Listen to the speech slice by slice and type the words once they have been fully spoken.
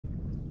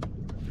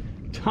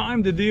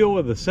Time to deal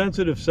with a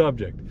sensitive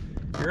subject.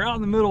 You're out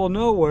in the middle of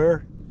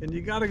nowhere and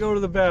you got to go to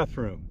the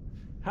bathroom.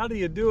 How do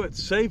you do it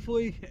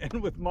safely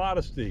and with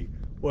modesty,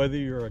 whether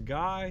you're a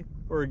guy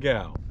or a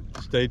gal?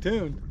 Stay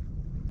tuned.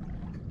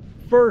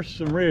 First,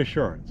 some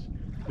reassurance.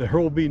 There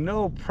will be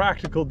no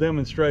practical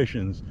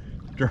demonstrations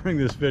during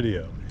this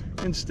video.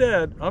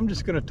 Instead, I'm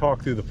just going to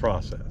talk through the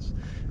process.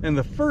 And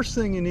the first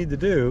thing you need to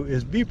do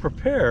is be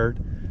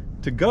prepared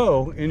to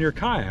go in your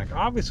kayak.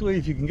 Obviously,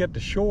 if you can get to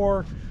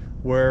shore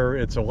where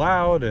it's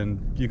allowed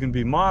and you can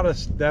be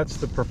modest, that's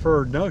the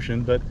preferred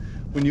notion. But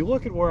when you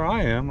look at where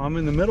I am, I'm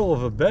in the middle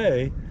of a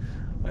bay.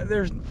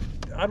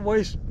 I'd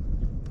waste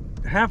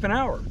half an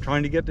hour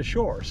trying to get to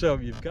shore. So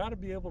you've got to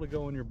be able to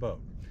go in your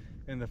boat.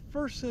 And the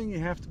first thing you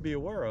have to be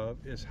aware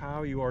of is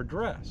how you are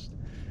dressed.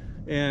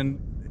 And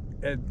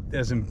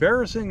as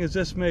embarrassing as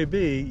this may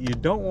be, you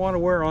don't want to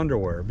wear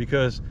underwear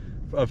because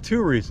of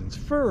two reasons.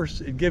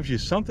 First, it gives you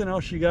something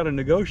else you got to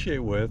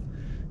negotiate with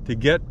to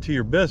get to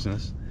your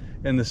business.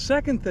 And the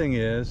second thing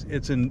is,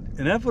 it's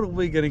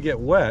inevitably going to get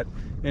wet.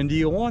 And do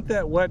you want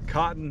that wet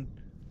cotton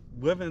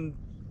living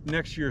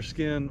next to your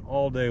skin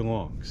all day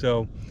long?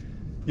 So,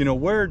 you know,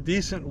 wear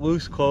decent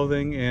loose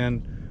clothing.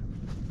 And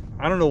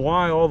I don't know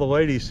why all the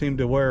ladies seem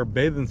to wear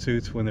bathing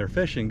suits when they're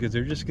fishing, because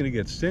they're just going to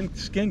get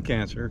skin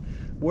cancer.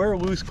 Wear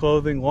loose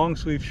clothing, long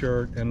sleeve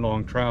shirt, and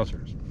long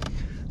trousers.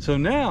 So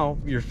now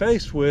you're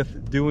faced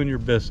with doing your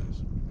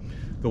business.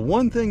 The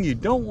one thing you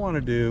don't want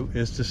to do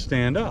is to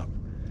stand up.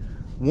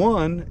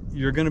 One,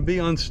 you're going to be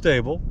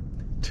unstable.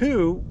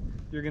 Two,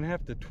 you're going to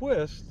have to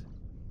twist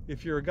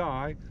if you're a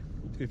guy.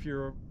 If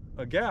you're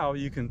a gal,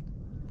 you can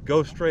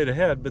go straight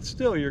ahead, but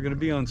still you're going to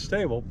be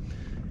unstable.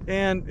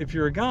 And if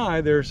you're a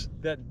guy, there's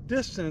that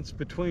distance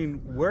between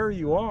where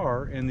you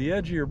are and the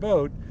edge of your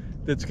boat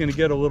that's going to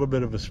get a little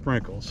bit of a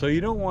sprinkle. So you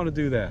don't want to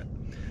do that.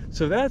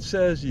 So that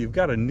says you've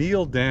got to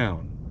kneel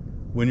down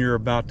when you're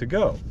about to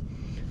go.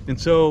 And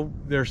so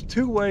there's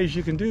two ways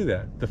you can do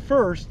that. The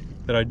first,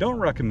 that I don't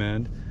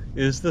recommend,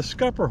 is the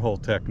scupper hole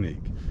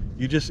technique.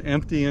 You just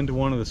empty into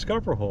one of the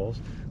scupper holes,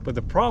 but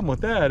the problem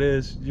with that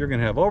is you're going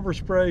to have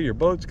overspray, your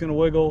boat's going to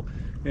wiggle,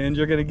 and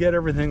you're going to get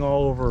everything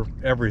all over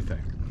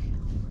everything.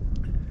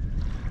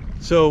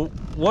 So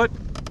what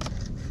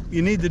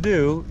you need to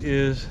do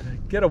is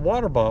get a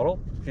water bottle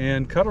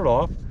and cut it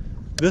off.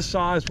 This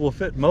size will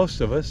fit most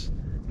of us.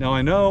 Now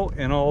I know,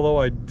 and although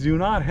I do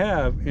not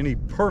have any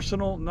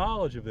personal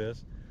knowledge of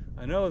this,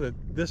 I know that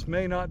this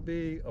may not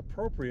be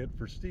appropriate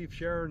for Steve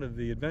Sharon of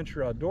the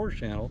Adventure Outdoors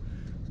channel,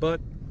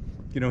 but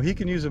you know, he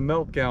can use a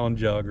milk gallon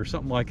jug or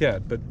something like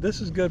that. But this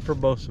is good for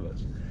most of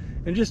us.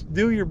 And just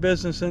do your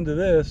business into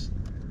this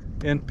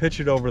and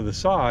pitch it over the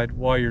side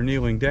while you're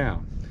kneeling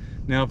down.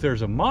 Now, if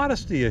there's a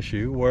modesty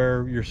issue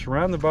where you're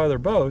surrounded by other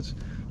boats,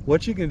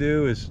 what you can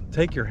do is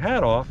take your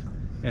hat off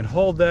and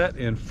hold that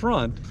in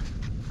front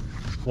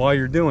while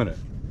you're doing it.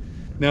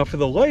 Now, for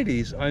the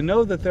ladies, I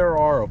know that there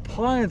are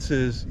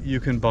appliances you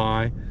can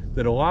buy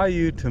that allow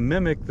you to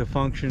mimic the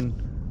function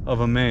of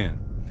a man.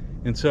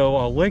 And so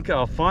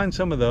I'll find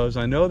some of those.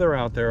 I know they're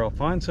out there. I'll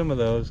find some of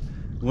those,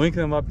 link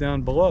them up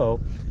down below,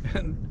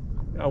 and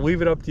I'll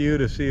leave it up to you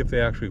to see if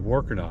they actually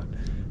work or not.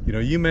 You know,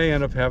 you may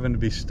end up having to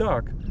be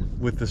stuck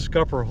with the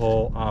scupper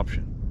hole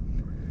option.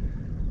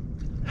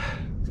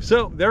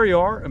 So there you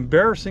are,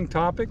 embarrassing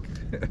topic.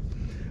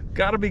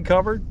 Got to be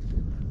covered.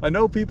 I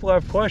know people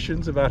have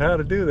questions about how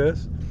to do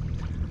this.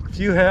 If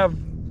you have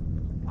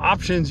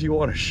options you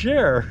want to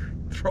share,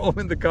 throw them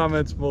in the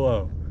comments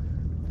below.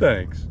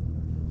 Thanks.